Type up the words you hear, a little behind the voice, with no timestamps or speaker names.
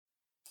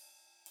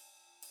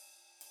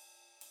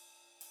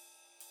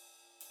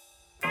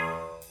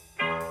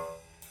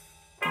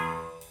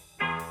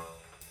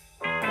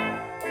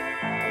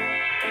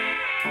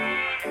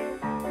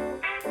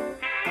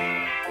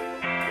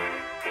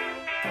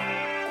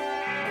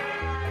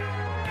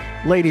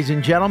Ladies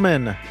and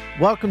gentlemen,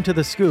 welcome to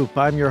The Scoop.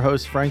 I'm your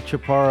host, Frank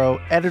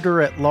Chaparro,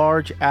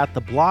 editor-at-large at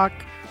The Block,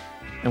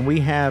 and we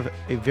have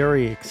a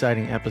very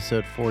exciting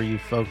episode for you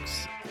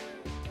folks.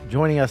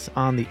 Joining us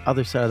on the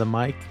other side of the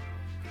mic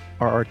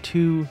are our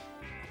two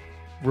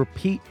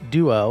repeat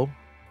duo.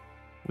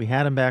 We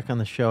had them back on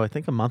the show, I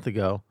think, a month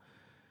ago,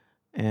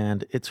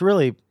 and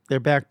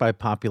they're back by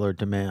popular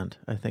demand,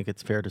 I think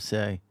it's fair to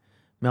say.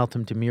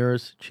 Meltem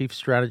Demirors, Chief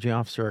Strategy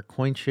Officer at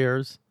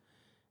CoinShares,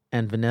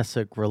 and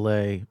Vanessa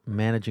Grellet,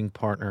 Managing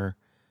Partner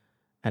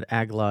at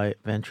Agli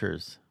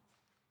Ventures.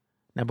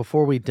 Now,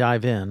 before we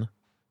dive in,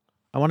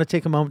 I want to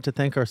take a moment to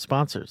thank our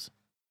sponsors.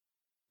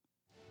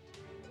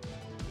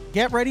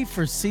 Get ready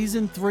for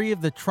Season 3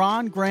 of the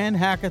Tron Grand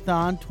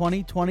Hackathon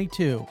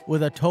 2022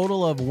 with a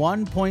total of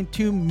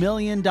 $1.2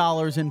 million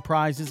in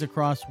prizes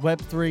across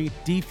Web3,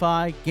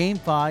 DeFi,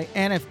 GameFi,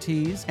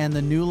 NFTs, and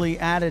the newly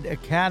added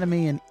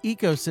Academy and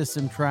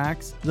Ecosystem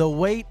tracks. The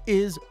wait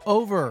is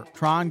over.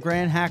 Tron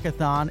Grand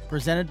Hackathon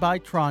presented by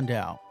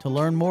TronDAO. To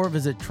learn more,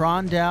 visit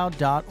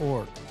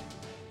trondao.org.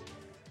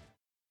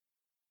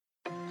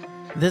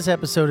 This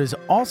episode is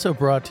also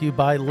brought to you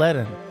by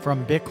Ledin.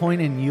 From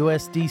Bitcoin and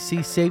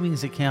USDC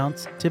savings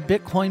accounts to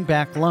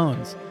Bitcoin-backed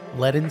loans,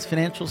 Ledin's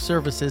financial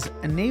services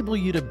enable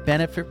you to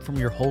benefit from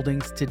your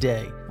holdings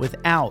today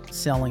without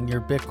selling your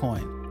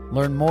Bitcoin.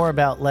 Learn more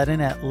about Ledin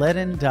at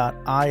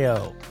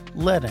ledin.io.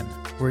 Ledin,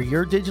 where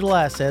your digital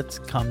assets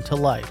come to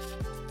life.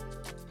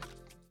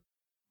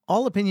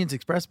 All opinions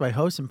expressed by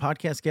hosts and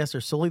podcast guests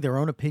are solely their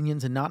own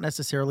opinions and not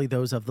necessarily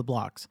those of the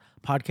blocks.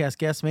 Podcast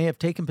guests may have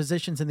taken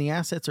positions in the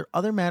assets or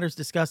other matters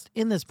discussed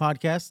in this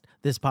podcast.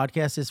 This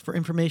podcast is for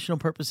informational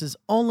purposes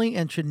only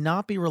and should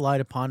not be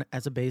relied upon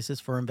as a basis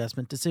for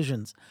investment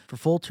decisions. For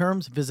full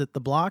terms, visit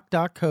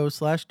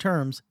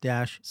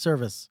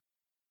theblock.co/terms-service.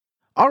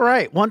 All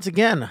right. Once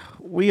again,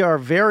 we are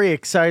very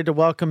excited to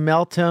welcome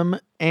Meltem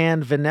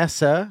and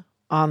Vanessa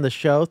on the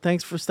show.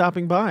 Thanks for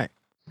stopping by.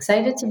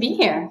 Excited to be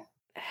here.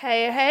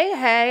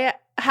 Hey.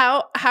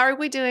 How are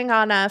we doing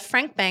on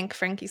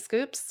Frankie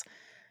Scoops?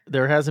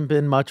 There hasn't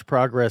been much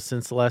progress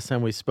since the last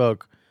time we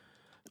spoke.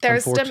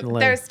 There's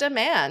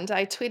demand.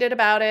 I tweeted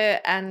about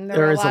it, and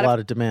there is a lot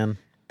of demand.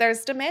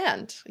 There's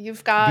demand.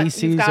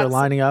 VCs are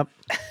lining up.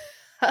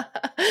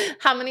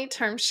 How many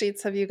term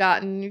sheets have you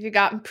gotten? Have you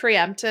gotten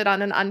preempted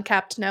on an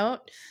uncapped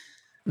note?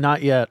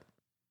 Not yet.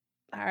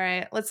 All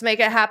right, let's make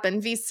it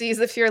happen.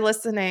 VCs, if you're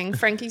listening,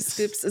 Frankie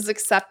Scoops is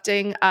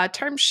accepting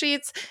term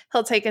sheets.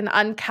 He'll take an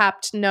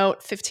uncapped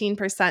note,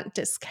 15%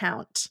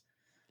 discount.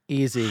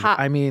 Easy.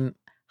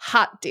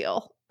 Hot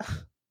deal.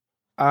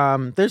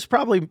 There's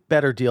probably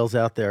better deals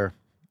out there.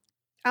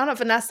 I don't know,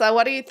 Vanessa,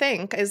 what do you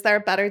think? Is there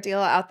a better deal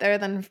out there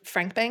than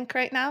Frank Bank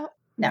right now?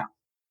 No.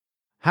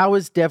 How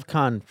is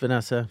DevCon,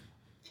 Vanessa?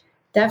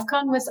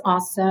 DevCon was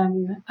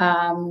awesome.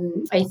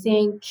 I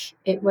think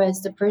it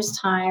was the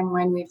first time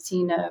when we've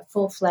seen a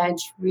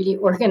full-fledged, really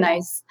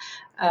organized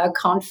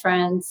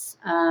conference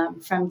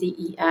from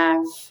the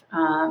EF.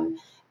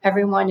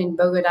 Everyone in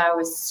Bogota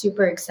was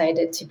super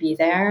excited to be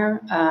there.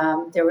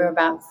 There were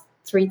about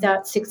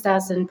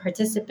 6,000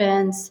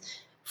 participants,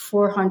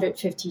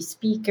 450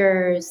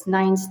 speakers,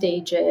 9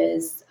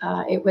 stages.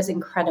 It was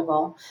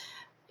incredible.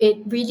 It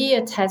really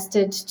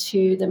attested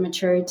to the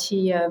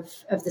maturity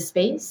of the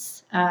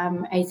space.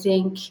 I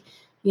think,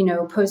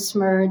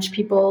 post-merge,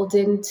 people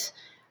didn't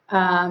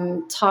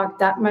talk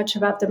that much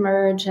about the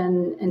merge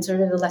and sort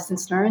of the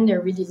lessons learned.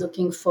 They're really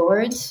looking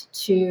forward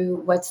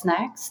to what's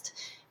next.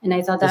 And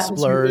I thought that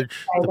was really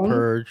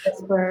exciting. The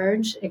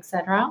splurge,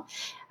 etc.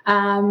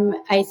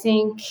 I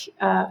think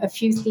a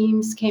few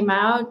themes came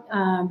out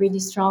really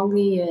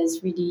strongly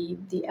is really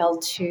the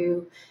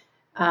L2.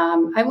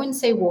 I wouldn't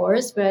say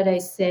wars, but I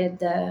said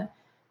the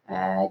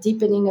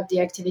deepening of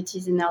the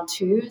activities in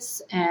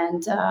L2s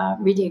and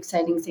really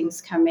exciting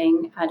things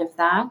coming out of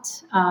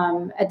that.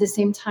 At the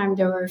same time,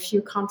 there were a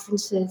few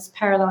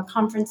parallel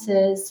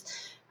conferences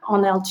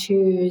on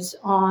L2s,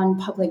 on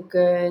public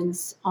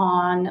goods,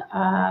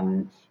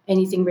 on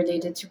anything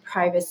related to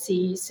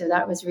privacy. So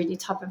that was really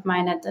top of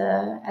mind at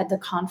the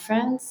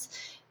conference.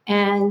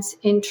 And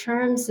in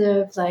terms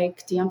of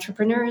the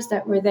entrepreneurs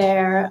that were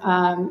there,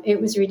 it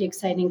was really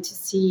exciting to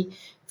see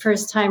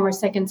first-time or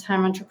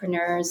second-time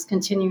entrepreneurs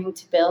continuing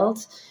to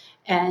build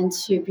and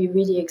to be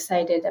really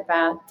excited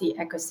about the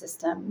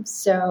ecosystem.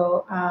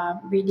 So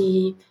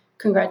really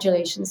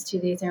congratulations to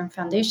the Ethereum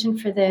Foundation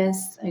for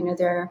this. I know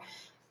they're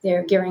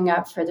gearing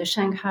up for the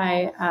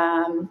Shanghai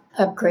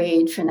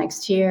upgrade for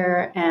next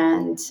year,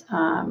 and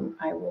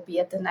I will be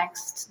at the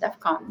next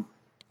DevCon.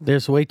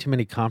 There's way too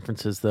many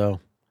conferences, though.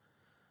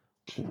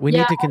 We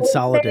need to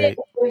consolidate.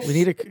 We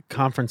need a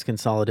conference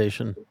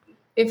consolidation.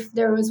 If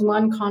there was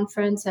one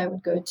conference I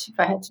would go to, if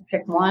I had to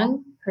pick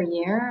one per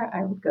year,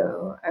 I would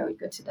go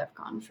to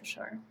DevCon for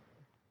sure.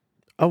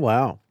 Oh,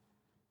 wow.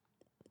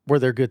 Were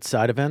there good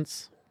side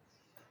events?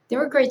 There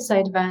were great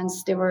side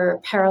events. There were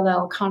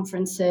parallel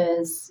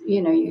conferences.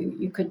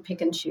 You could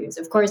pick and choose.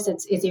 Of course,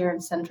 it's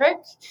Ethereum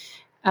centric,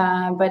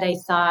 but I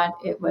thought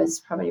it was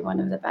probably one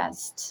of the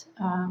best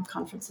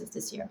conferences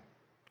this year.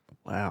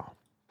 Wow.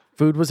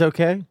 Food was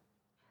okay?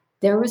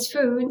 There was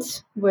food,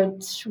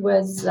 which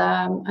was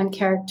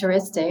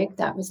uncharacteristic.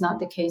 That was not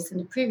the case in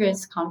the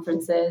previous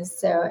conferences.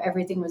 So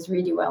everything was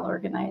really well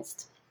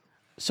organized.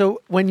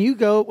 So when you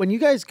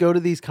guys go to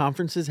these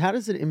conferences, how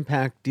does it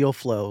impact deal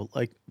flow?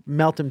 Like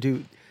Meltem,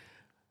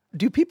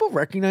 do people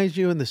recognize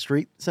you in the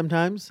street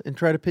sometimes and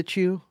try to pitch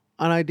you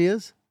on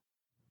ideas?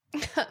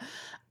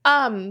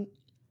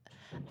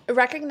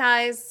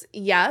 Recognize,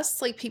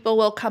 yes. Like people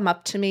will come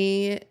up to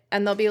me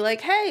and they'll be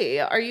like, "Hey,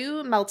 are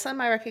you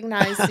Meltem? I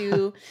recognize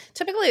you."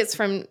 Typically it's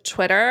from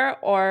Twitter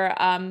or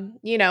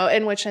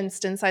in which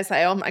instance I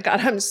say, "Oh my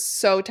God, I'm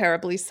so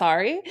terribly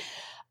sorry."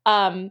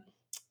 They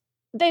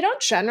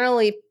don't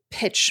generally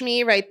pitch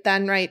me right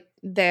then, right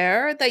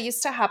there. That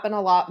used to happen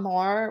a lot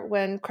more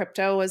when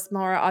crypto was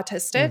more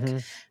autistic. Mm-hmm.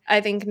 I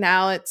think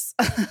now it's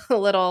a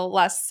little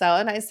less so,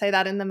 and I say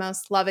that in the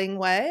most loving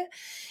way.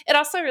 It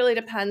also really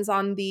depends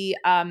on the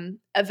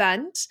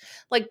event.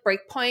 Like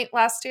Breakpoint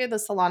last year, the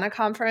Solana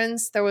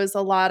conference, there was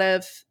a lot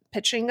of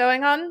pitching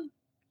going on.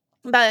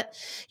 But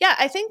yeah,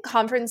 I think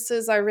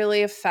conferences are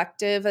really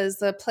effective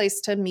as a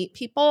place to meet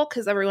people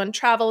because everyone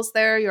travels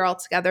there. You're all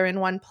together in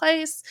one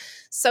place.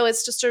 So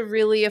it's just a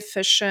really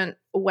efficient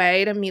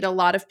way to meet a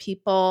lot of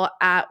people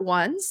at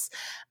once.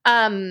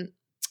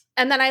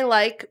 And then I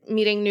like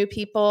meeting new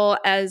people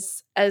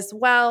as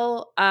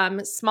well.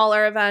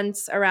 Smaller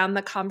events around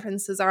the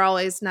conferences are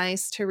always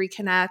nice to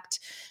reconnect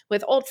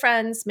with old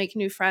friends, make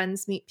new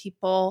friends, meet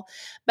people.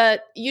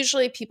 But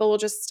usually people will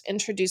just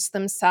introduce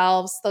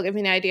themselves. They'll give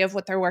me an idea of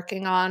what they're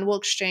working on. We'll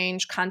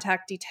exchange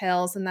contact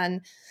details and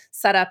then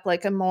set up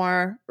like a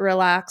more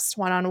relaxed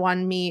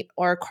one-on-one meet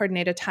or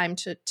coordinate a time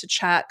to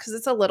chat because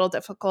it's a little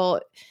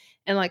difficult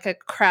in like a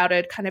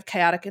crowded kind of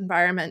chaotic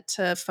environment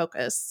to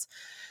focus.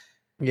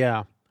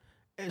 Yeah.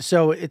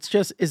 So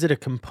is it a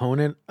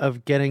component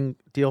of getting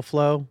deal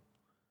flow?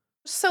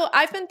 So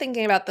I've been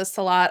thinking about this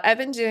a lot. I've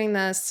been doing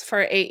this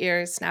for 8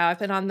 years now. I've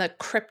been on the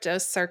crypto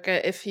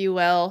circuit, if you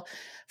will,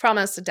 for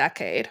almost a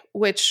decade,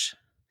 which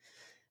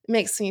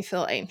makes me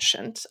feel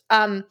ancient.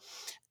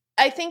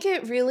 I think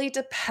it really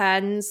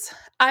depends.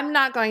 I'm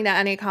not going to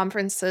any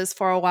conferences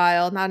for a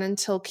while, not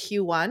until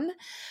Q1.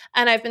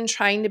 And I've been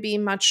trying to be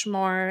much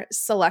more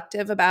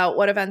selective about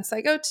what events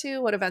I go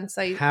to, what events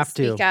I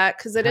speak at,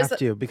 because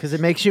because it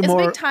makes you it's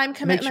more a big time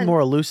commitment. Makes you more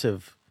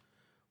elusive,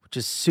 which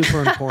is super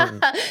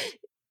important.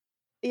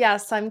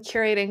 Yes, I'm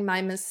curating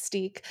my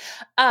mystique.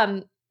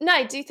 No,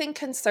 I do think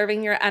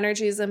conserving your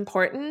energy is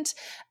important.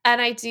 And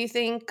I do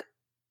think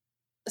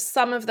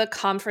some of the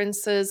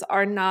conferences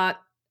are not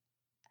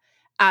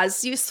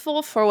as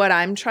useful for what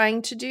I'm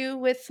trying to do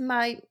with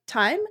my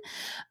time.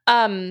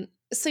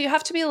 So you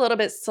have to be a little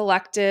bit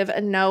selective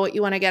and know what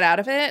you want to get out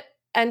of it.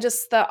 And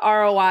just the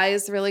ROI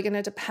is really going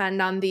to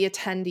depend on the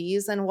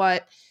attendees and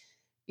what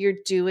you're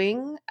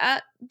doing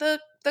at the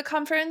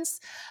conference.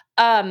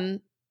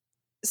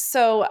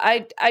 So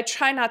I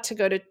try not to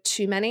go to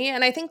too many,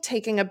 and I think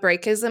taking a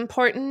break is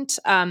important.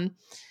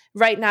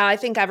 Right now, I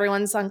think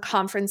everyone's on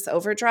conference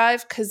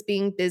overdrive because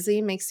being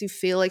busy makes you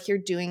feel like you're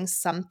doing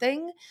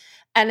something.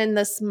 And in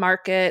this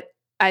market,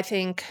 I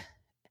think,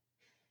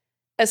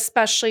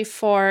 especially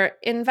for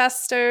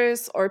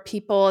investors or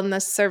people in the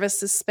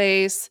services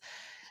space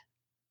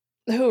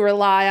who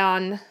rely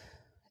on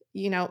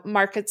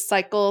market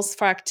cycles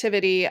for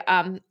activity,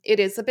 it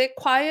is a bit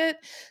quiet.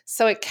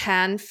 So it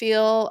can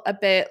feel a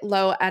bit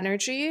low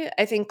energy.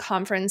 I think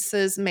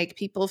conferences make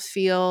people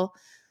feel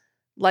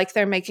like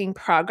they're making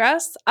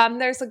progress.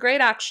 There's a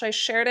great, actually, I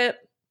shared it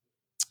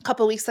a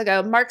couple weeks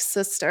ago, Mark's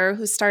sister,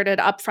 who started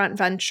Upfront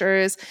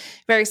Ventures,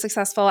 very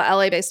successful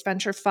LA-based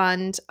venture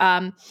fund.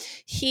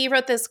 He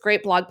wrote this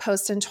great blog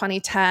post in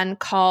 2010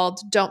 called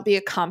 "Don't Be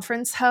a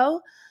Conference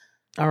Hoe."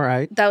 All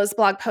right. That was a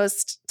blog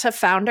post to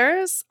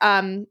founders,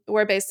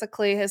 where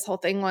basically his whole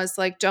thing was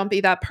like, don't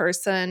be that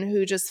person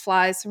who just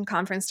flies from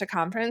conference to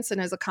conference and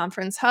is a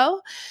conference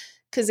hoe,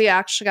 because you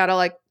actually got to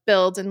like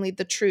build and lead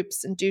the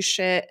troops and do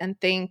shit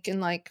and think and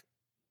like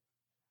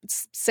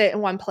sit in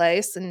one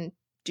place and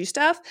do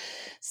stuff.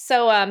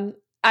 So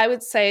I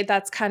would say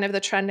that's kind of the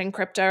trend in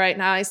crypto right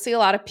now. I see a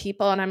lot of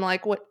people and I'm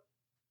like,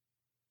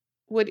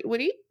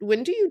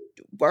 when do you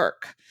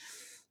work?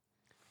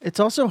 It's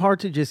also hard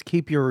to just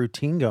keep your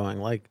routine going.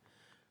 Like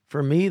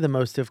for me, the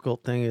most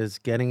difficult thing is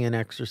getting in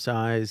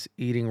exercise,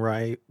 eating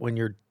right when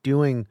you're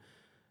doing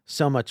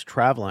so much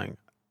traveling.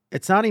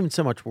 It's not even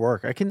so much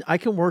work. I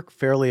can work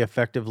fairly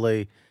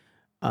effectively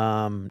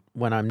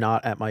when I'm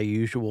not at my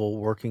usual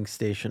working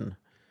station.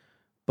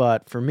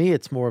 But for me,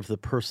 it's more of the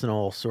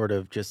personal sort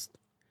of just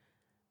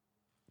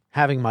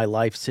having my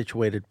life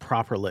situated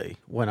properly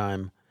when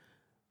I'm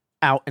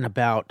out and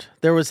about.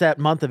 There was that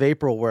month of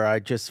April where I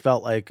just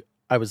felt like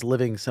I was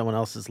living someone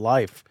else's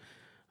life.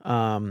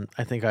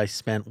 I think I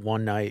spent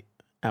one night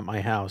at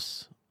my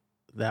house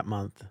that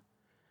month.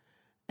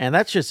 And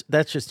that's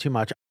just too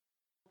much.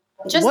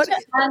 Just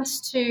to add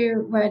to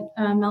what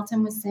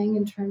Meltem was saying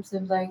in terms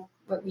of like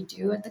what we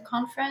do at the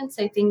conference,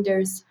 I think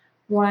there's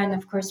one,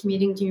 of course,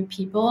 meeting new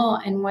people,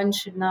 and one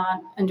should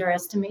not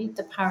underestimate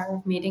the power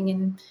of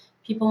meeting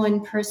people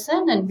in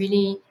person and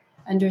really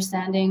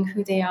understanding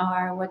who they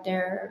are, what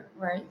they're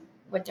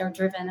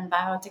driven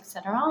about,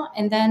 etc.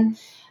 And then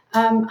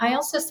I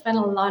also spent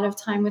a lot of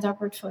time with our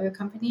portfolio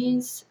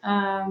companies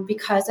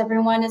because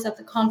everyone is at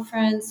the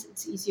conference.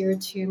 It's easier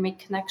to make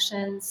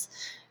connections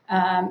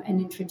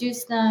and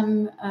introduce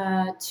them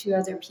to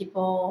other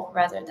people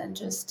rather than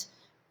just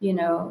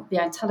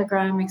via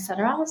Telegram,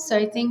 etc. So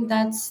I think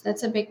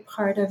that's a big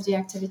part of the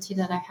activity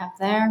that I have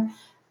there,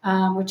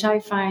 which I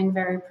find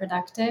very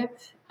productive.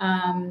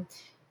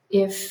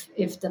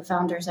 If the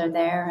founders are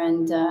there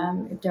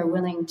and if they're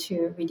willing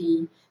to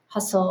really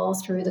hustle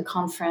through the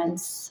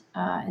conference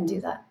and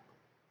do that.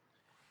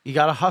 You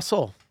got to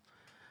hustle.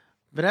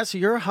 Vanessa,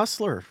 you're a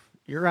hustler.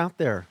 You're out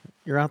there.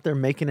 You're out there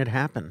making it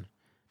happen.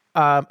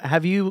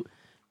 Have you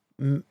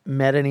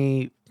met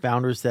any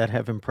founders that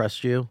have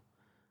impressed you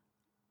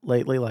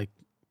lately, like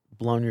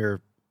blown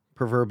your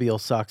proverbial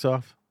socks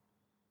off?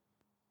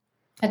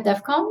 At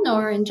DEF CON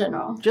or in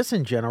general? Just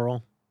in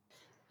general.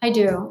 I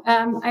do.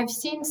 I've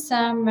seen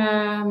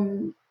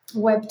some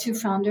Web 2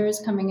 founders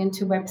coming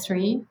into Web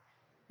 3,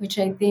 which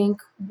I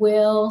think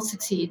will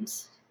succeed,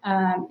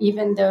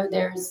 even though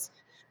there's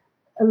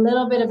a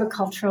little bit of a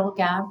cultural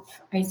gap.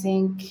 I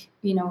think,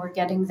 we're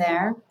getting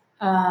there,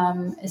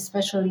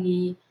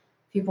 especially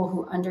people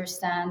who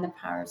understand the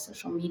power of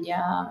social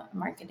media,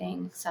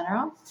 marketing,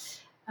 etc.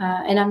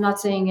 And I'm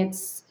not saying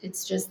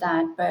it's just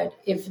that, but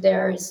if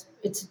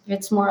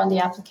it's more on the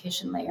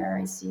application layer,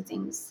 I see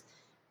things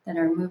that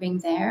are moving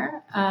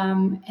there.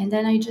 And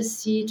then I just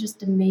see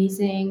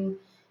amazing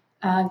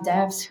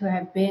devs who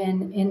have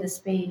been in the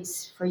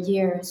space for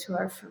years, who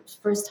are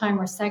first time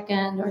or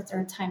second or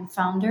third time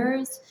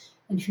founders,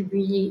 and who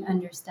really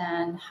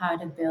understand how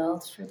to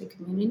build for the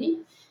community.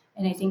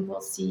 And I think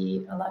we'll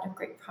see a lot of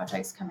great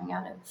projects coming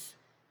out of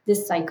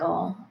this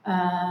cycle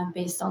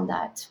based on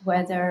that,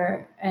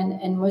 whether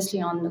and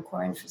mostly on the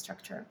core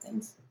infrastructure of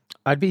things.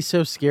 I'd be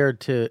so scared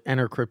to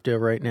enter crypto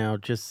right now,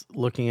 just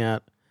looking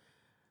at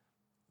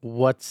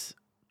what's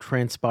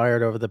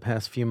transpired over the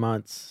past few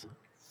months.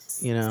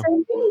 So I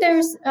think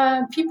there's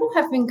people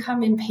have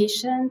become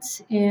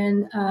impatient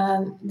in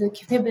the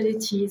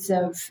capabilities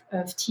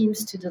of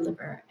teams to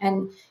deliver.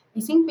 And I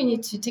think we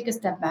need to take a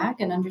step back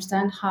and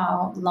understand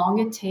how long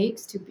it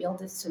takes to build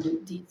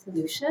these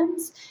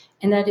solutions,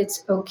 and that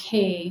it's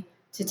okay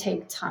to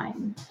take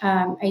time.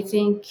 I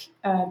think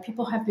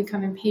people have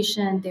become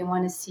impatient. They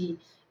want to see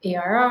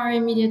ARR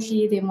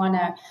immediately. They want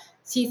to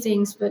see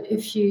things. But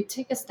if you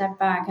take a step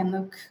back and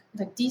look,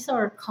 like, these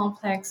are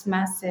complex,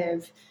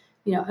 massive,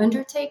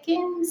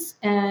 undertakings.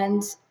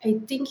 And I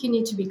think you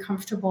need to be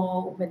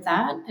comfortable with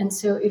that. And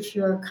so if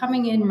you're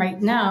coming in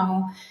right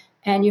now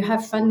and you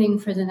have funding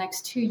for the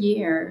next 2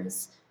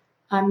 years,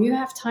 you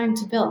have time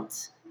to build.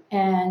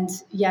 And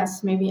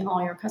yes, maybe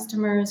all your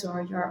customers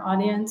or your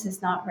audience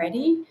is not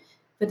ready,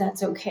 but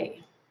that's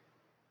okay.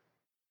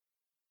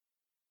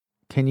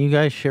 Can you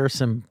guys share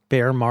some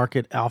bear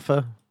market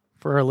alpha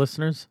for our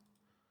listeners?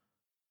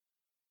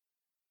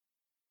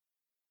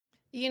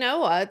 You know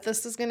what?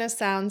 This is going to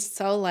sound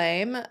so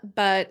lame,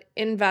 but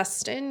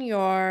invest in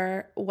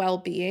your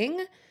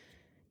well-being.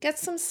 Get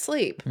some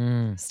sleep.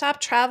 Stop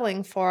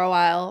traveling for a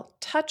while.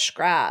 Touch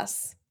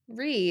grass.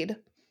 Read.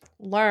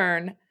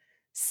 Learn.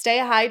 Stay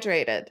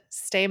hydrated.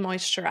 Stay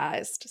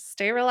moisturized.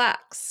 Stay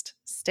relaxed.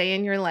 Stay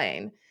in your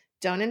lane.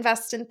 Don't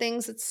invest in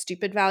things at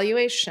stupid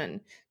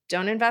valuation.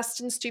 Don't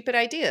invest in stupid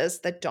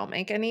ideas that don't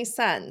make any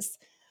sense.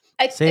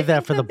 Save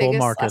that for the bull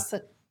market.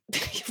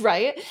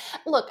 Right?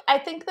 Look, I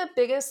think the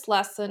biggest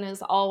lesson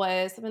is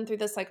always, I've been through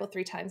this cycle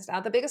 3 times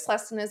now. The biggest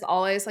lesson is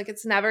always, like,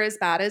 it's never as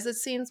bad as it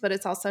seems, but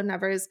it's also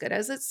never as good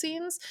as it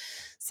seems.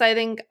 So I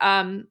think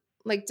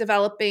like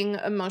developing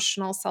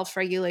emotional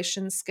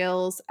self-regulation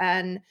skills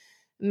and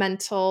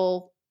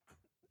mental,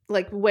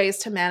 like, ways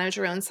to manage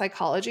your own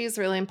psychology is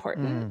really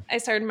important. I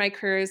started my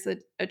career as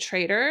a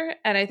trader,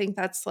 and I think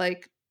that's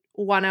like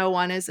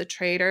 101 as a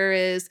trader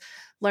is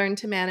learn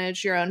to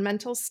manage your own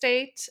mental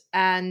state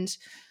and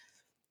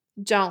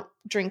don't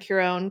drink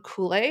your own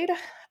Kool-Aid.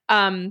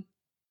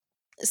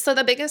 So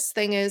the biggest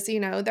thing is,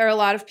 there are a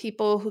lot of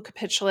people who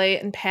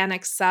capitulate and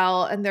panic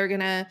sell, and they're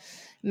going to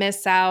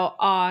miss out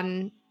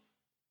on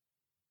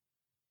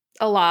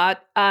a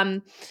lot.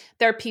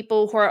 There are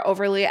people who are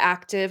overly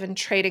active and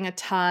trading a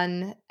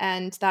ton,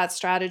 and that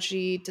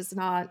strategy does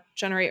not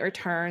generate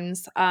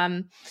returns.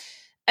 I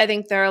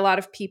think there are a lot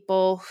of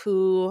people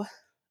who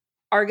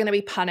are going to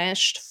be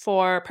punished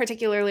for,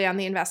 particularly on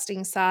the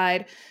investing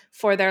side,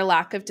 for their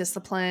lack of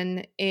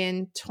discipline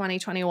in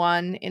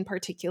 2021 in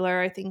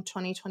particular. I think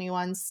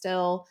 2021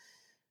 still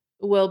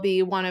will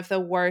be one of the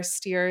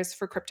worst years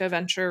for crypto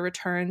venture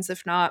returns,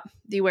 if not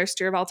the worst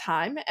year of all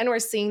time. And we're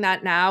seeing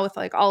that now with,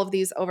 like, all of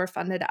these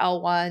overfunded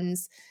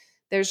L1s.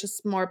 There's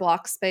just more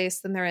block space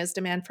than there is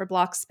demand for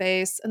block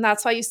space. And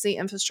that's why you see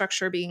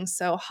infrastructure being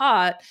so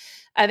hot.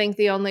 I think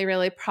the only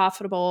really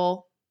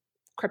profitable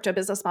crypto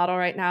business model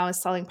right now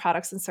is selling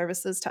products and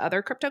services to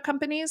other crypto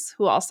companies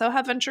who also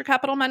have venture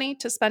capital money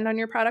to spend on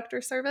your product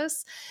or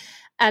service.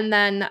 And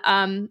then,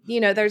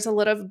 there's a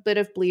little bit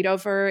of bleed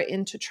over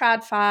into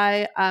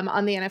TradFi.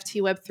 On the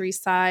NFT Web3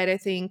 side, I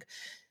think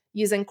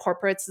using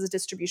corporates as a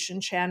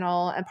distribution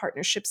channel and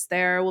partnerships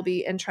there will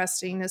be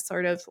interesting to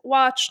sort of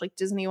watch. Like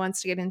Disney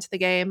wants to get into the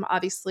game.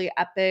 Obviously,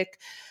 Epic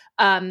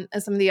and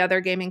some of the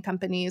other gaming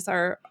companies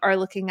are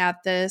looking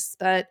at this.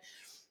 But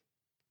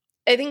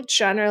I think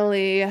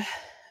generally,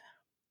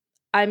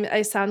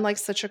 I sound like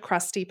such a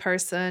crusty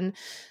person,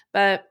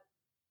 but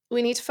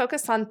we need to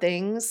focus on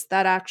things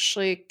that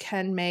actually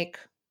can make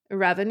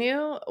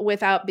revenue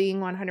without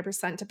being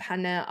 100%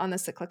 dependent on the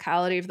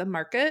cyclicality of the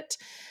market.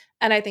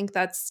 And I think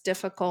that's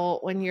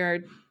difficult when you're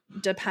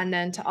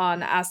dependent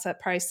on asset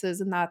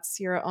prices and that's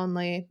your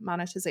only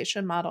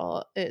monetization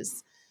model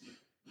is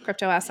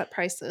crypto asset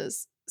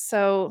prices.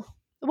 So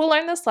we'll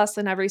learn this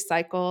lesson every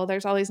cycle.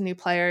 There's always new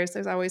players.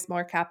 There's always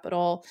more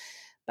capital.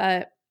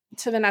 But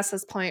to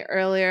Vanessa's point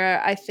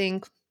earlier, I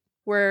think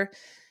we're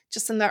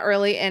just in the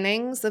early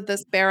innings of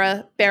this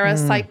bear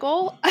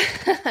cycle.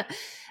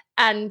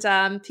 And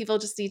people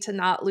just need to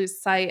not lose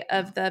sight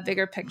of the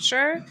bigger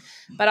picture,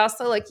 but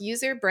also like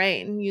use your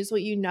brain, use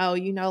what you know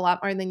a lot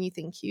more than you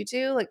think you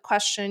do. Like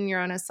question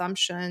your own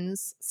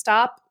assumptions.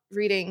 Stop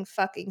reading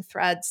fucking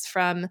threads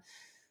from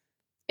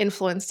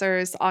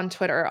influencers on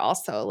Twitter.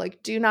 Also,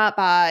 like do not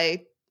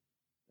buy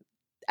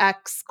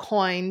X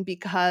coin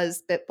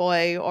because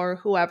BitBoy or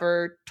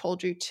whoever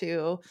told you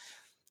to.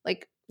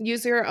 Like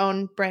use your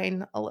own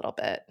brain a little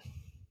bit.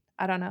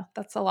 I don't know.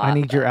 That's a lot. I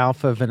need your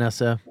alpha,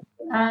 Vanessa.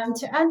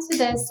 To add to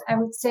this, I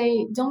would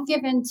say don't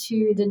give in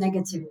to the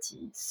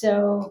negativity.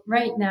 So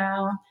right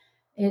now,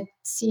 it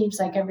seems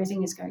like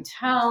everything is going to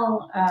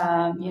hell.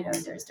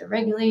 There's the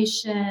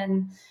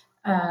regulation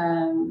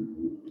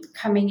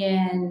coming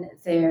in.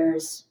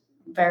 There's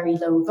very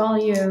low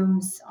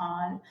volumes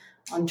on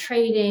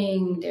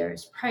trading.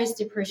 There's price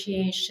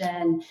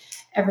depreciation.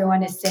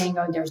 Everyone is saying,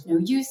 oh, there's no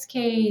use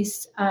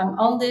case.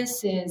 All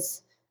this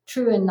is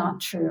true and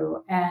not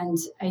true. And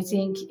I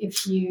think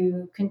if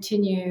you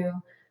continue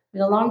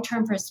with a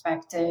long-term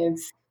perspective,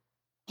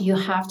 you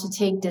have to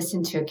take this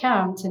into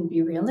account and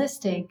be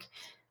realistic.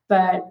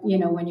 But,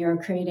 when you're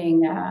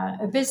creating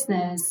a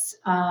business,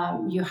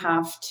 you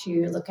have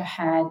to look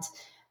ahead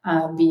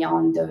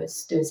beyond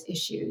those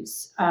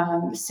issues.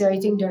 So I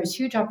think there's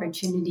huge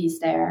opportunities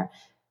there.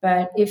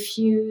 But if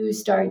you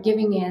start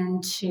giving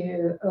in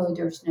to, oh,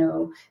 there's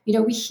no,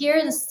 we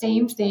hear the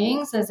same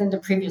things as in the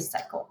previous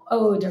cycle.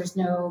 Oh, there's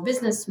no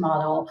business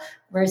model.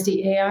 Where's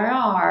the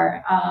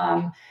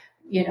ARR?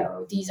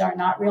 These are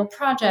not real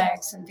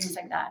projects and things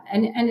like that.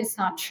 And it's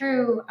not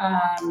true.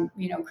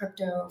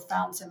 Crypto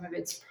found some of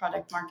its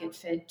product market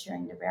fit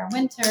during the bear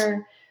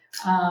winter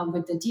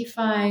with the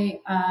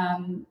DeFi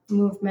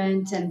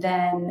movement and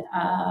then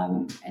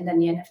the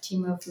NFT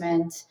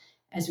movement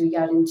as we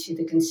got into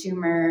the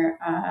consumer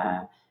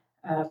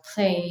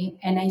play.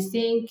 And I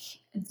think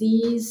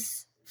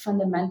these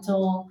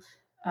fundamental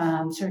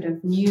sort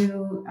of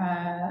new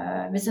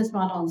business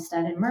models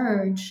that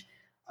emerge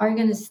are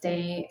going to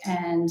stay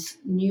and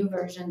new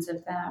versions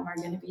of them are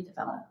going to be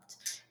developed.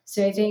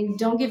 So I think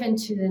don't give in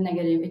to the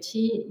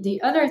negativity.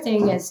 The other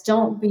thing is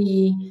don't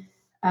be,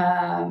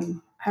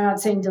 I'm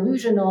not saying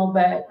delusional,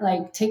 but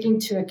like take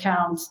into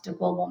account the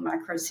global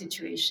macro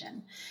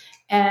situation.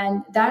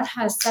 And that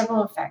has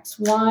several effects.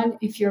 One,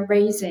 if you're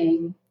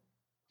raising,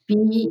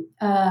 be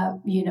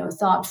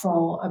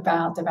thoughtful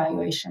about the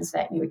valuations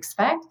that you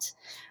expect.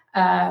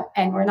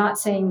 And we're not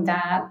saying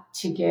that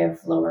to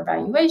give lower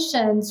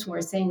valuations.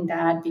 We're saying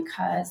that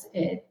because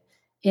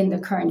in the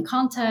current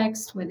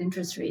context with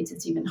interest rates,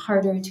 it's even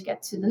harder to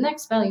get to the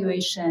next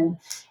valuation.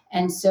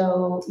 And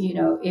so,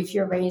 if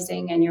you're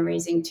raising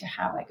to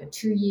have like a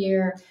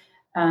 2-year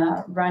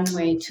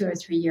runway, 2 or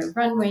 3 year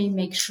runway,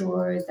 make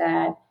sure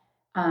that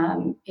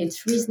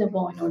it's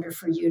reasonable in order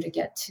for you to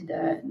get to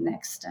the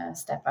next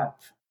step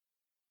up.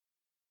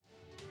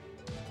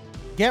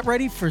 Get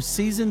ready for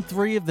Season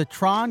 3 of the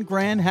Tron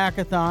Grand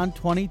Hackathon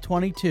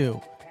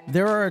 2022.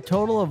 There are a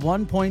total of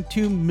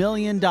 $1.2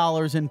 million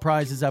in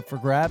prizes up for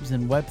grabs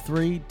in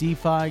Web3,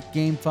 DeFi,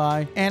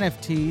 GameFi,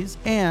 NFTs,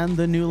 and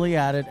the newly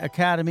added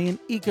Academy and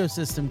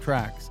Ecosystem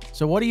tracks.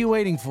 So what are you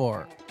waiting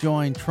for?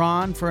 Join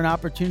Tron for an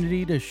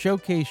opportunity to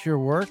showcase your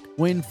work,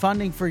 win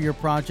funding for your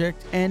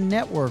project, and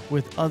network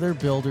with other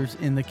builders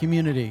in the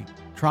community.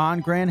 Tron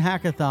Grand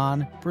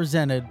Hackathon,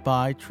 presented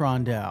by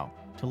TronDAO.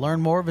 To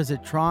learn more,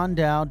 visit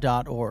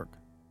trondao.org.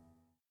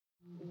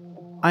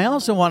 I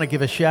also want to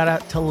give a shout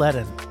out to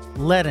Ledin.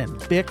 Ledin,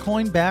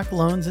 Bitcoin-backed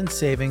loans and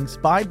savings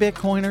by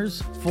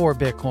Bitcoiners for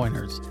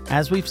Bitcoiners.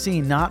 As we've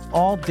seen, not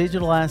all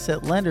digital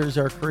asset lenders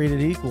are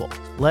created equal.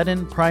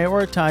 Ledin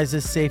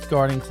prioritizes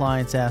safeguarding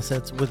clients'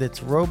 assets with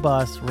its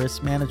robust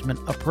risk management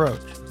approach.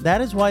 That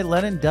is why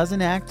Ledin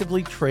doesn't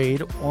actively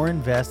trade or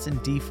invest in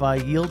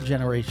DeFi yield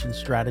generation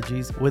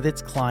strategies with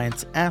its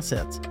clients'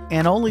 assets,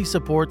 and only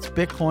supports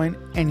Bitcoin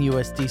and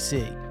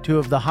USDC. two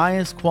of the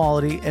highest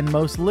quality and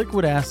most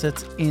liquid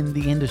assets in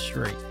the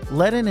industry.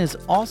 Ledin is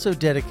also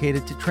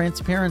dedicated to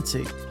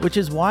transparency, which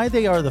is why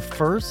they are the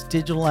first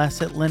digital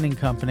asset lending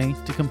company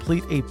to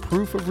complete a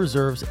proof of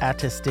reserves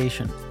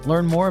attestation.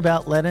 Learn more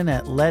about Ledin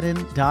at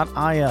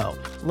ledin.io.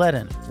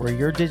 Ledin, where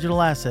your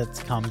digital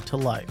assets come to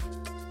life.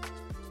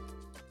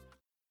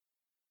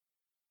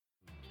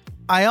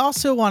 I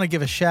also want to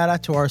give a shout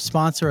out to our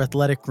sponsor,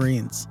 Athletic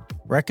Greens.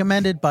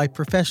 Recommended by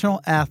professional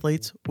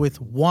athletes,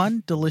 with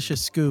one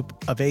delicious scoop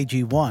of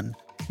AG1,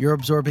 you're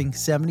absorbing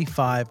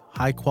 75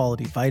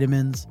 high-quality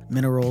vitamins,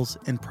 minerals,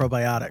 and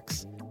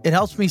probiotics. It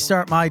helps me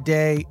start my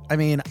day. I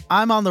mean,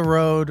 I'm on the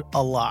road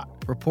a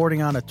lot,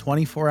 reporting on a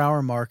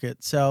 24-hour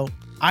market, so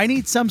I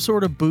need some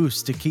sort of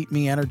boost to keep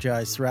me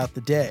energized throughout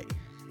the day.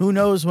 Who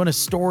knows when a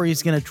story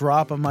is going to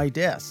drop on my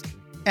desk?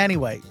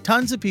 Anyway,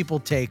 tons of people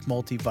take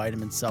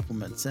multivitamin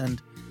supplements,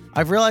 and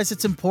I've realized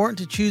it's important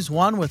to choose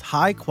one with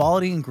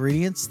high-quality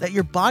ingredients that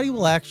your body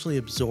will actually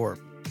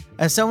absorb.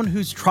 As someone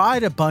who's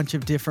tried a bunch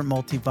of different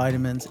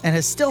multivitamins and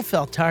has still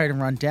felt tired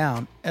and run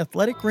down,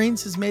 Athletic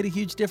Greens has made a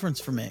huge difference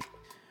for me.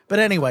 But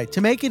anyway, to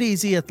make it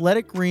easy,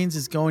 Athletic Greens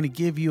is going to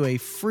give you a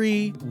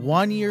free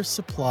 1-year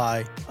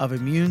supply of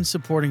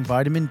immune-supporting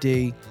vitamin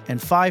D and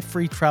 5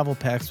 free travel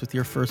packs with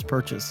your first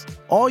purchase.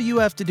 All you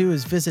have to do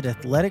is visit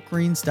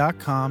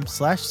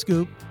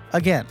athleticgreens.com/scoop.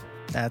 Again,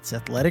 that's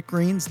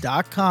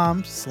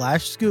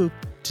athleticgreens.com/scoop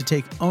to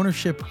take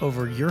ownership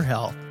over your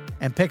health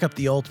and pick up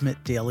the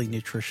ultimate daily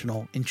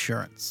nutritional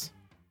insurance.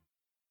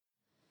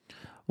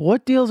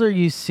 What deals are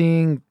you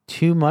seeing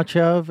too much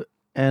of,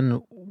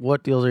 and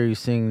what deals are you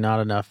seeing not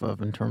enough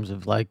of in terms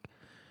of like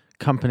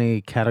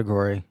company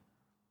category?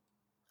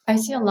 I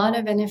see a lot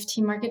of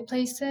NFT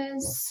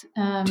marketplaces.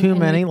 Too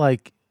many?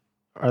 Like,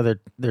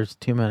 there's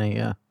too many,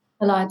 yeah.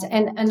 A lot.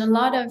 And a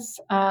lot of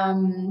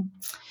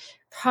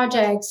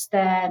projects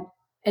that,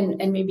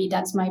 and maybe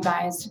that's my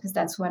bias because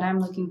that's what I'm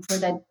looking for,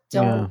 that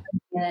don't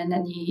bring in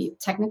any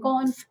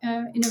technical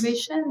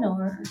innovation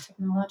or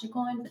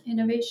technological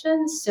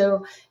innovation.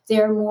 So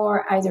they're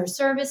more either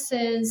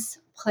services,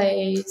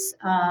 plays,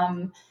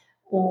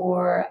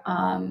 or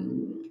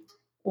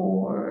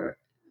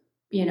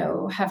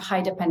have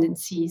high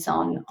dependencies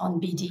on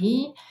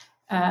BD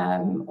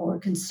or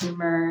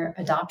consumer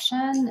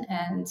adoption.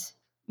 And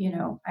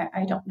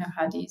I don't know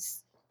how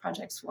these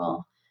projects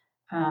will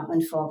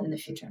unfold in the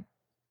future.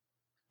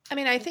 I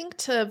mean, I think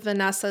to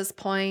Vanessa's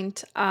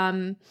point,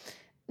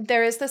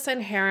 there is this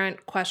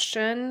inherent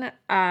question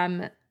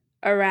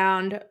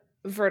around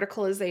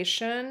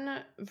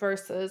verticalization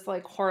versus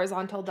like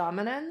horizontal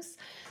dominance.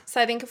 So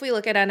I think if we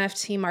look at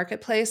NFT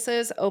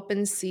marketplaces,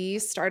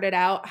 OpenSea started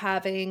out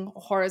having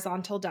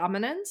horizontal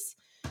dominance,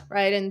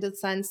 right? In the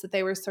sense that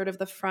they were sort of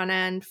the front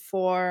end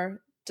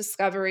for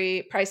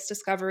discovery, price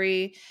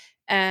discovery,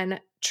 and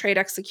trade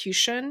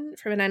execution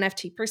from an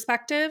NFT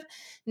perspective.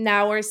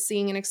 Now we're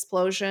seeing an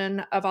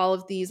explosion of all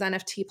of these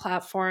NFT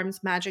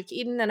platforms, Magic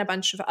Eden and a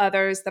bunch of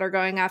others that are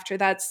going after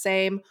that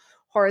same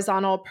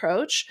horizontal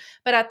approach.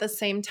 But at the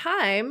same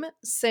time,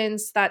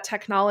 since that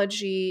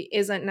technology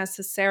isn't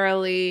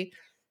necessarily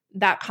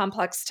that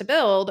complex to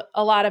build,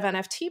 a lot of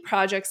NFT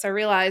projects are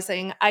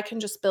realizing I can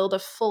just build a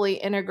fully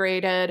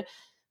integrated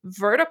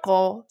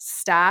vertical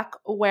stack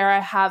where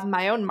I have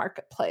my own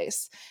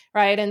marketplace,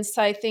 right? And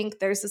so I think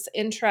there's this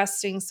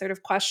interesting sort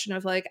of question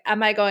of like,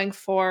 am I going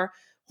for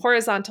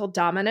horizontal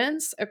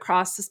dominance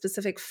across a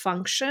specific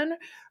function,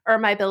 or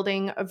am I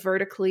building a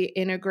vertically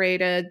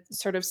integrated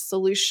sort of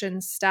solution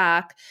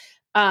stack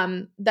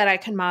that I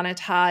can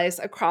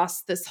monetize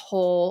across this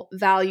whole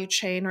value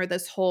chain or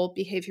this whole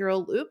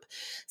behavioral loop?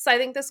 So I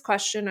think this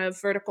question of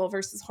vertical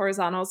versus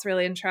horizontal is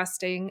really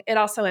interesting. It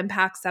also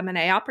impacts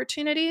M&A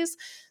opportunities.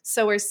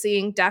 So we're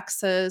seeing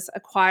DEXs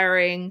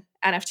acquiring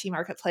NFT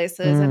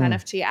marketplaces and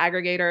NFT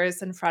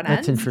aggregators and front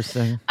ends. That's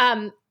interesting.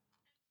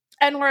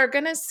 And we're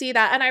going to see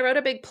that. And I wrote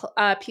a big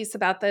piece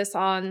about this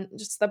on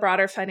just the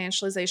broader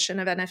financialization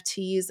of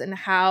NFTs and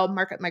how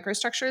market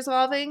microstructure is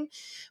evolving.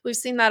 We've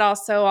seen that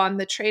also on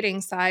the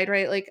trading side,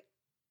 right? Like,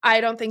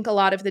 I don't think a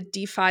lot of the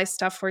DeFi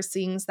stuff we're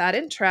seeing is that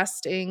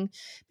interesting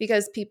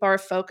because people are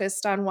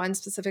focused on one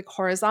specific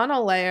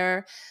horizontal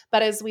layer.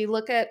 But as we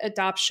look at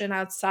adoption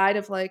outside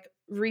of like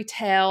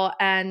retail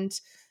and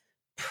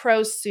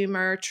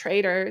prosumer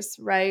traders,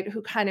 right,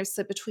 who kind of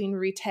sit between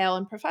retail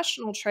and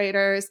professional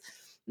traders,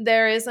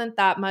 there isn't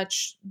that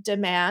much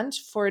demand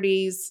for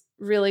these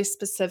really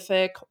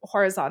specific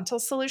horizontal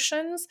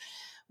solutions.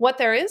 What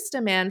there is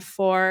demand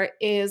for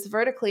is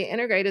vertically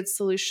integrated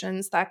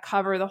solutions that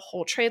cover the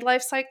whole trade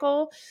life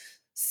cycle.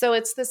 So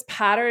it's this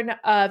pattern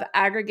of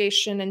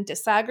aggregation and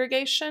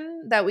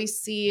disaggregation that we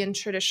see in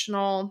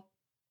traditional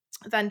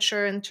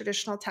venture and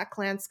traditional tech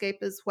landscape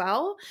as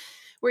well,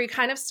 where you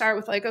kind of start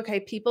with like, okay,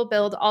 people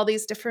build all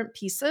these different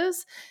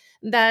pieces.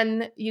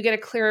 Then you get a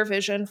clearer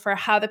vision for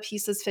how the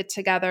pieces fit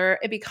together.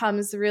 It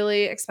becomes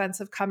really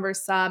expensive,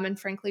 cumbersome, and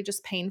frankly,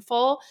 just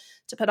painful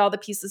to put all the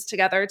pieces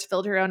together to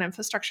build your own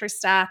infrastructure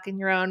stack and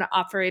your own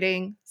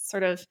operating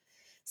sort of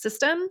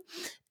system.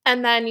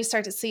 And then you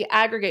start to see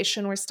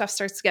aggregation where stuff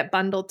starts to get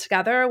bundled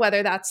together,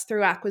 whether that's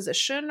through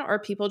acquisition or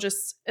people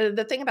just,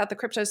 the thing about the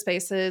crypto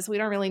space is we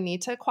don't really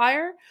need to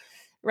acquire,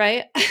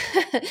 right?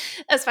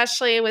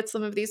 Especially with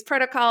some of these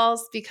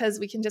protocols, because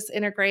we can just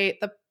integrate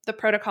the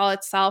protocol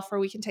itself, or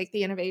we can take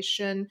the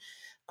innovation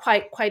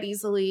quite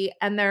easily.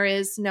 And there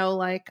is no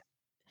like,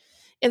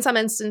 in some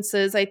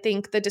instances, I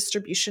think the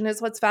distribution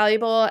is what's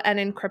valuable. And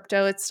in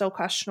crypto, it's still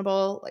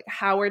questionable, like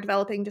how we're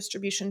developing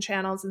distribution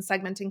channels and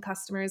segmenting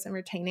customers and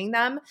retaining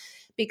them,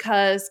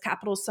 because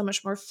capital is so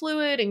much more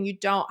fluid and you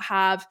don't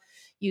have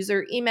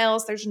user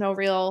emails. There's no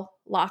real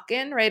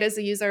lock-in, right? As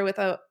a user with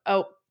a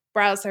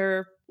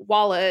browser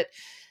wallet,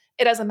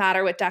 it doesn't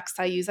matter what DEX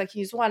I use. I can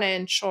use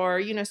 1inch or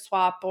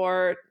Uniswap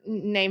or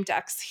name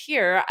DEX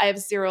here. I have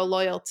zero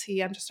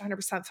loyalty. I'm just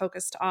 100%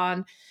 focused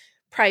on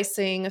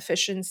pricing,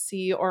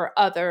 efficiency, or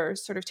other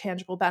sort of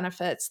tangible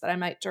benefits that I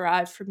might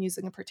derive from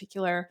using a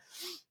particular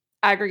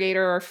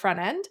aggregator or front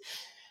end.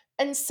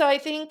 And so I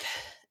think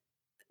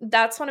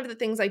that's one of the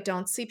things I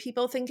don't see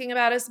people thinking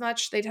about as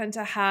much. They tend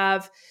to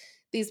have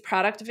these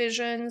product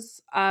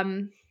visions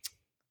that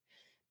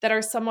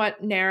are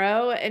somewhat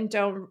narrow and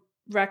don't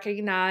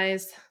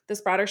recognize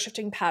this broader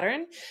shifting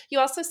pattern. You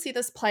also see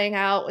this playing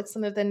out with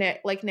some of the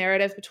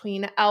narrative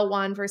between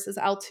L1 versus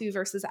L2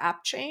 versus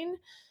app chain,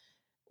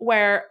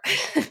 where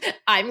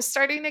I'm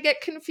starting to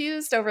get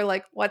confused over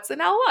like, what's an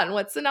L1?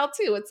 What's an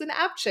L2? What's an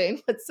app chain?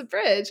 What's the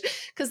bridge?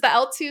 Because the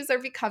L2s are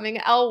becoming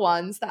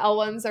L1s. The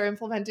L1s are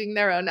implementing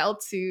their own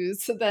L2s.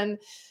 So then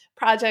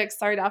projects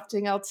are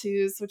adopting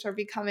L2s, which are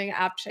becoming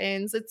app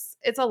chains. It's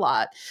a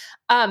lot.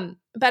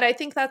 But I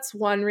think that's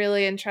one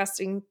really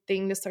interesting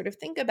thing to sort of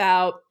think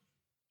about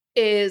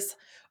is,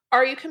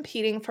 are you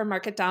competing for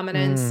market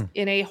dominance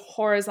in a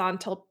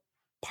horizontal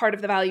part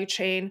of the value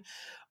chain?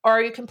 Or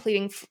are you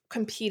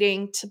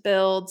competing to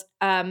build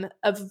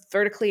a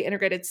vertically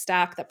integrated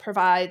stack that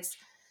provides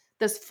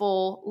this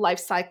full life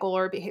cycle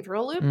or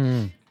behavioral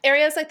loop?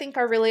 Areas I think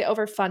are really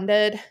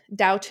overfunded: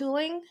 DAO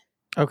tooling,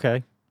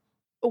 Okay,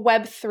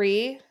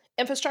 Web3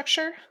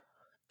 infrastructure,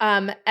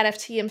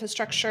 NFT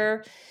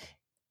infrastructure.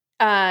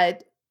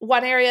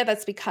 One area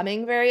that's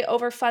becoming very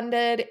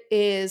overfunded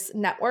is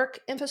network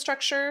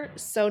infrastructure.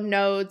 So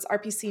nodes,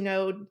 RPC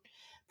node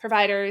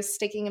providers,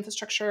 staking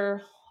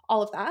infrastructure,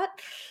 all of that.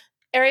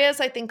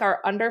 Areas I think are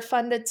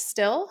underfunded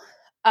still: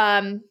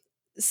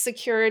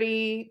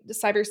 security,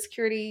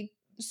 cybersecurity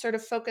sort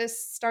of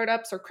focused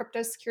startups or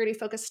crypto security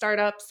focused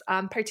startups,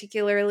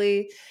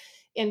 particularly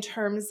in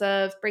terms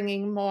of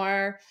bringing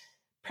more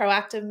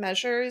proactive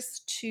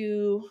measures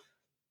to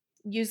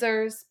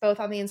users, both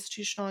on the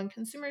institutional and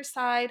consumer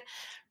side.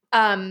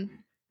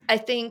 I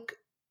think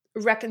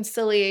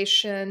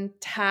reconciliation,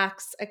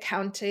 tax,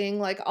 accounting,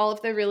 like all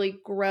of the really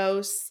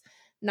gross,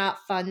 not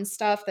fun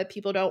stuff that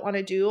people don't want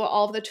to do,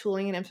 all of the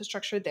tooling and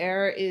infrastructure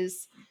there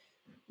is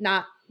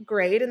not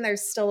great. And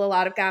there's still a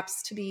lot of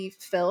gaps to be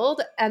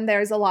filled. And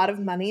there's a lot of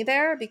money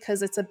there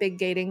because it's a big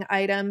gating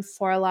item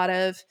for a lot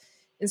of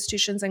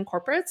institutions and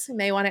corporates who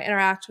may want to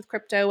interact with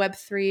crypto,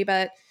 Web3,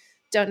 but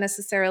don't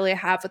necessarily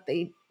have what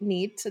they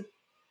need to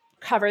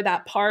cover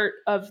that part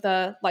of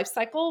the life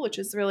cycle, which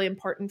is really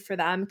important for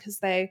them because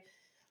they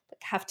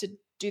have to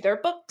do their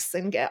books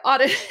and get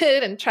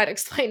audited and try to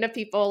explain to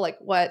people like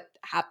what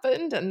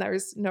happened. And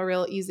there's no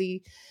real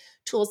easy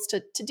tools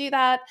to do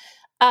that.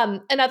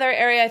 Another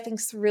area I think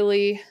is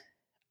really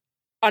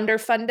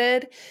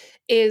underfunded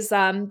is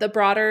the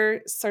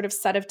broader sort of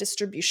set of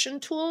distribution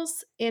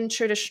tools. In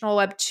traditional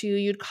Web 2,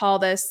 you'd call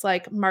this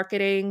like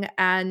marketing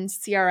and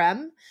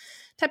CRM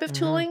type of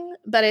tooling.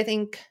 But I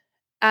think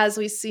as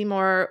we see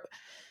more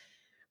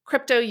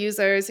crypto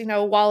users,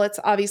 wallet's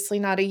obviously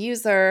not a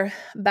user,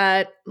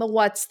 but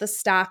what's the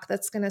stack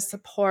that's going to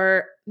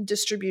support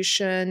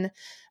distribution,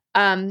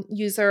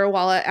 user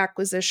wallet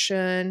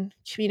acquisition,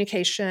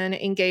 communication,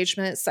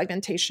 engagement,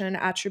 segmentation,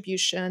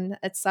 attribution,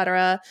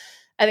 etc.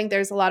 I think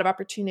there's a lot of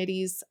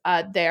opportunities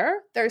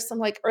there. There's some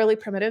like early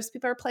primitives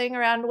people are playing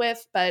around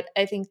with, but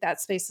I think that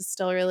space is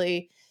still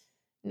really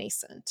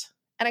nascent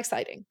and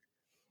exciting.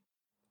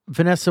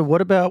 Vanessa,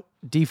 what about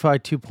DeFi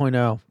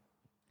 2.0?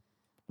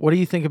 What do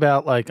you think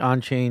about like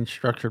on-chain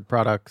structured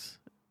products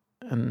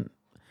and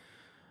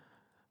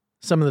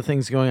some of the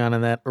things going on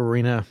in that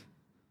arena?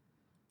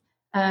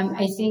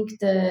 I think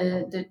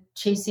the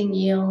chasing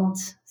yield,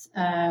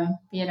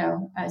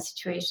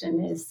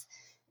 situation is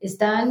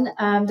done.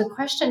 The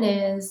question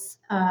is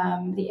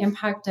the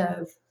impact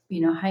of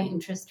high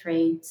interest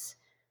rates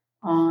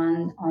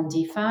on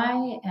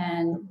DeFi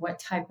and what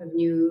type of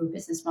new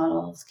business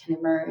models can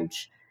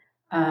emerge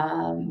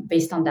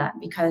based on that.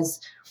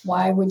 Because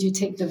why would you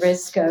take the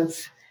risk of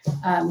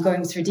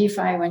going through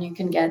DeFi when you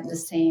can get the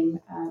same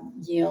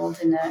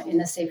yield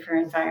in a safer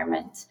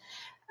environment?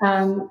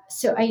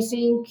 So I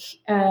think,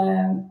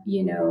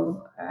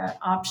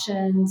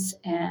 options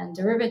and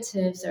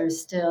derivatives are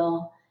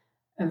still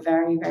a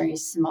very, very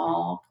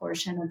small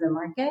portion of the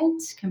market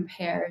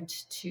compared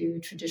to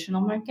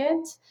traditional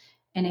market.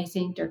 And I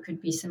think there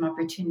could be some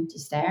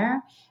opportunities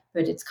there,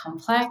 but it's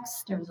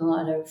complex. There's a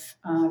lot of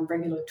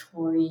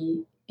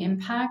regulatory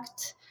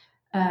impact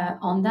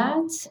on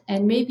that.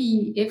 And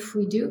maybe if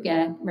we do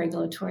get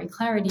regulatory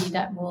clarity,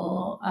 that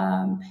will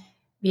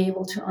be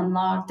able to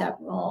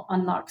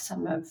unlock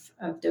some of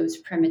those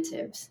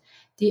primitives.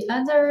 The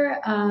other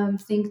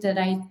thing that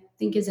I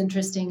think is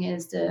interesting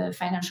is the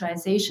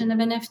financialization of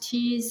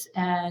NFTs,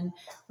 and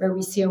where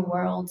we see a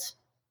world,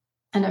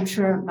 and I'm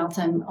sure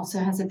Meltem also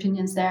has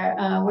opinions there,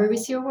 where we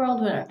see a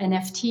world where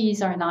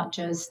NFTs are not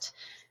just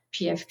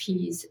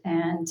PFPs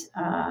and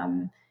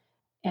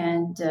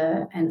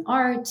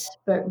art,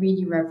 but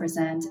really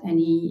represent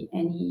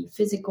any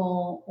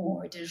physical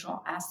or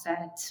digital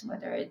asset,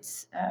 whether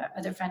it's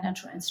other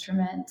financial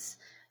instruments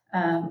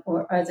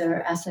or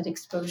other asset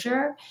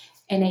exposure.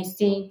 And I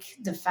think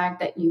the fact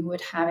that you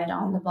would have it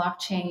on the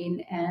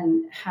blockchain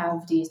and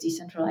have these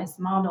decentralized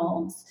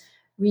models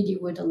really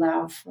would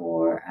allow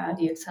for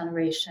the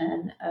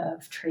acceleration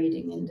of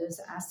trading in those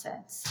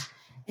assets.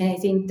 And I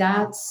think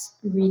that's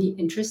really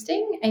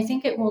interesting. I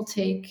think it will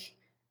take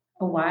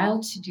a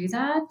while to do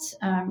that.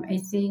 I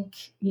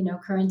think,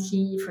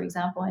 currently, for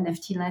example,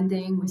 NFT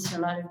lending, we see a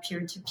lot of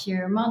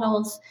peer-to-peer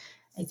models.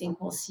 I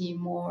think we'll see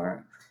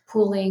more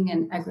pooling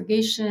and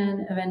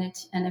aggregation of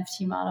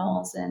NFT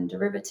models and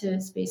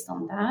derivatives based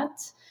on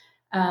that.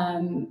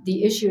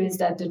 The issue is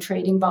that the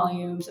trading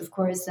volumes, of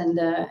course, and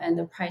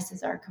the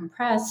prices are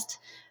compressed.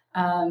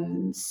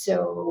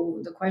 So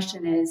the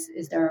question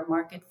is there a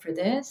market for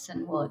this,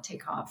 and will it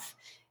take off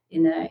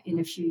in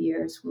a few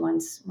years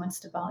once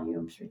the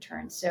volumes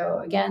return?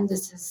 So again,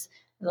 this is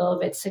a little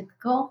bit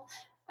cyclical,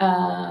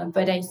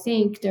 but I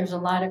think there's a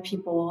lot of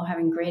people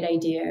having great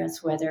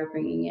ideas, whether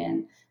bringing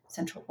in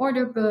central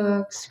order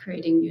books,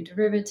 creating new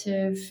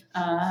derivative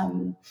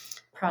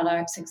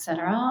products,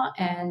 etc.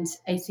 And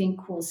I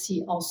think we'll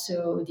see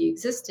also the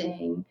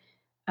existing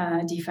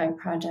DeFi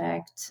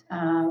project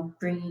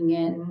bringing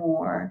in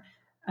more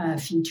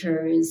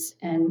features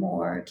and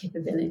more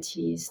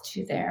capabilities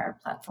to their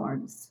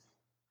platforms.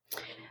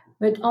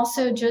 But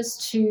also,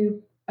 just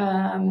to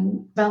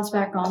bounce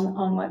back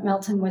on what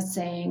Meltem was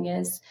saying,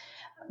 is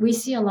we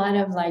see a lot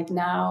of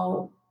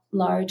now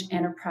large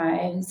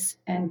enterprise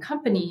and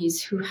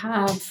companies who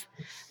have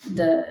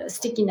the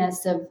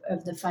stickiness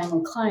of the final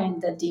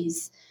client that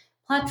these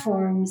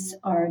platforms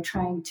are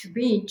trying to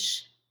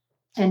reach.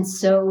 And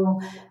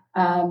so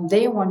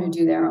they want to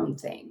do their own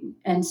thing.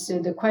 And so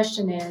the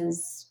question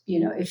is,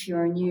 if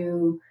you're a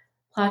new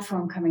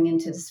platform coming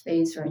into the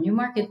space or a new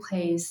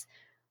marketplace,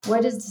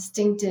 what is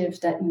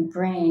distinctive that you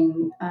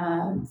bring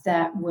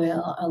that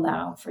will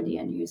allow for the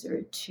end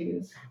user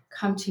to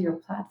come to your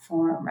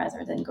platform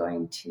rather than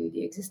going to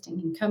the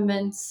existing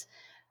incumbents?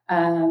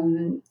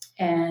 And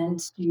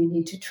do you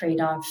need to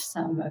trade off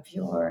some of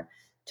your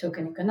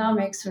token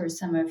economics or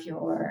some of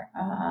your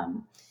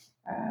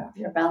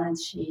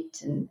balance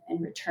sheet and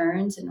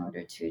returns in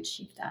order to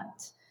achieve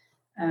that?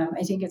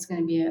 I think it's going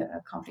to be a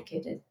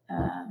complicated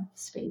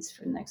space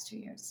for the next 2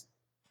 years.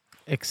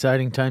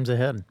 Exciting times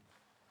ahead.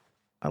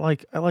 I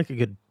like a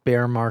good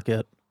bear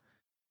market.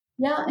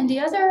 Yeah, and the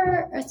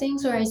other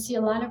things where I see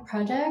a lot of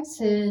projects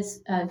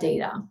is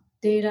data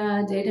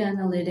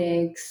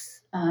analytics.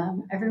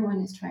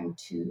 Everyone is trying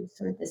to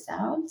sort this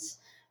out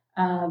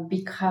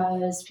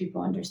because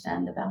people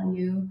understand the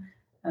value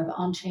of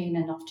on-chain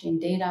and off-chain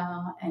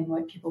data and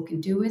what people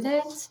can do with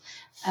it.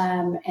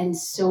 And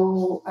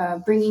so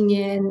bringing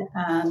in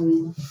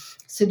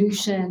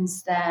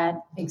solutions that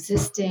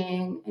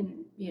existing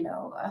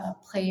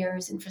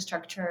players,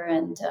 infrastructure,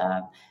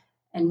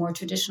 and more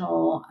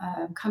traditional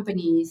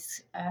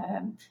companies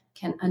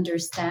can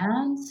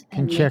understand.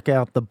 Can check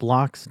out the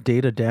Blocks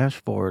data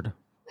dashboard.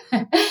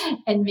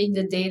 And make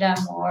the data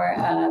more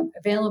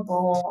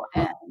available.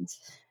 And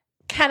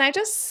can I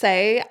just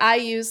say, I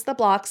use the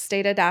Blocks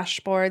data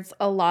dashboards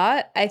a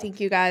lot. I think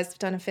you guys have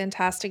done a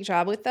fantastic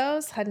job with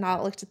those. Had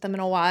not looked at them in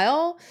a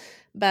while,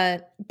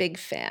 but big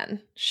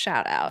fan.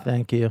 Shout out.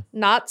 Thank you.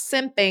 Not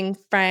simping,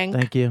 Frank.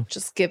 Thank you.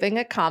 Just giving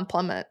a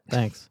compliment.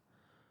 Thanks.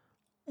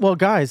 Well,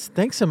 guys,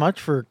 thanks so much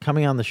for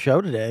coming on the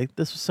show today.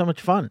 This was so much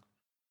fun.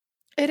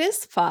 It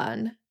is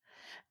fun.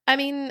 I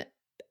mean,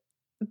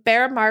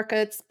 bear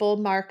markets, bull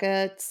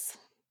markets.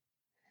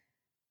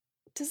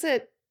 Does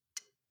it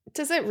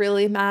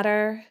really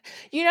matter?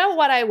 You know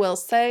what I will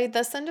say?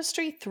 This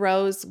industry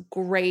throws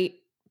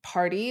great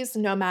parties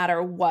no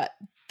matter what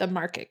the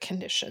market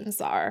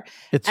conditions are.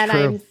 It's and true.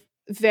 I'm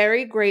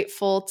very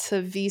grateful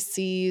to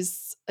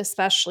VCs,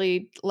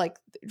 especially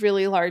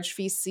really large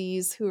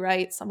VCs who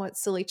write somewhat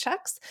silly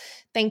checks.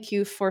 Thank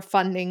you for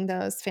funding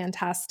those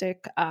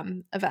fantastic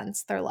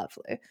events. They're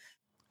lovely.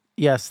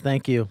 Yes,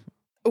 thank you.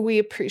 We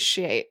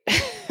appreciate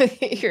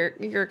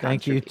your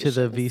Thank you to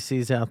the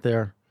VCs out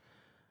there.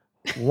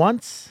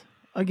 Once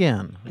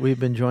again, we've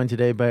been joined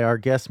today by our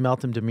guests,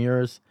 Meltem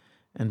Demirors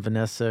and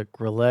Vanessa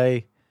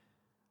Grellet.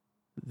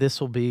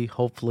 This will be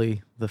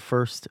hopefully the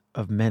first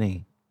of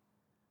many.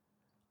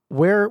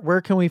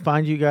 Where can we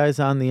find you guys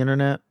on the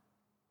internet?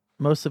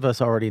 Most of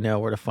us already know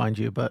where to find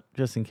you, but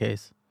just in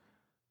case.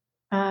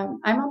 I'm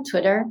on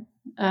Twitter,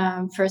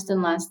 first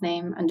and last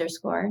name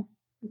 _.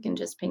 You can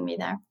just ping me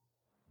there.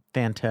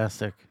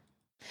 Fantastic.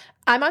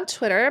 I'm on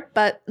Twitter,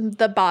 but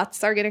the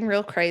bots are getting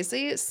real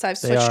crazy. So I've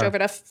They switched are. over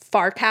to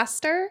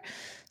Farcaster.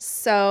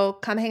 So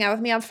come hang out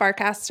with me on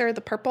Farcaster,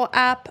 the purple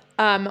app,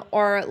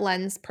 or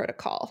Lens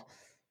Protocol.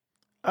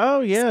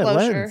 Oh, yeah,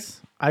 Disclosure.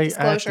 Lens. I have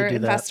Disclosure, to do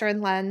that. investor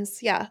in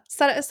Lens. Yeah.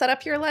 Set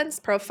up your Lens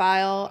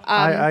profile.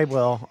 I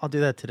will. I'll do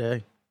that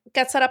today.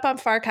 Get set up on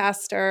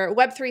Farcaster.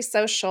 Web3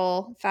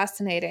 social,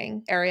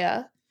 fascinating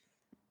area.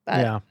 But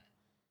Yeah.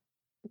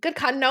 good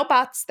no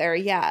bots there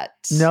yet.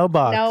 No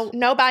bots.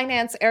 No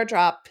Binance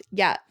airdrop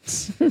yet.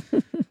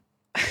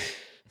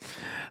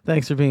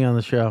 Thanks for being on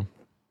the show.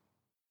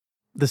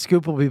 The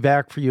Scoop will be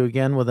back for you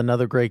again with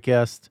another great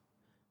guest.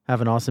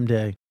 Have an awesome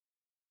day.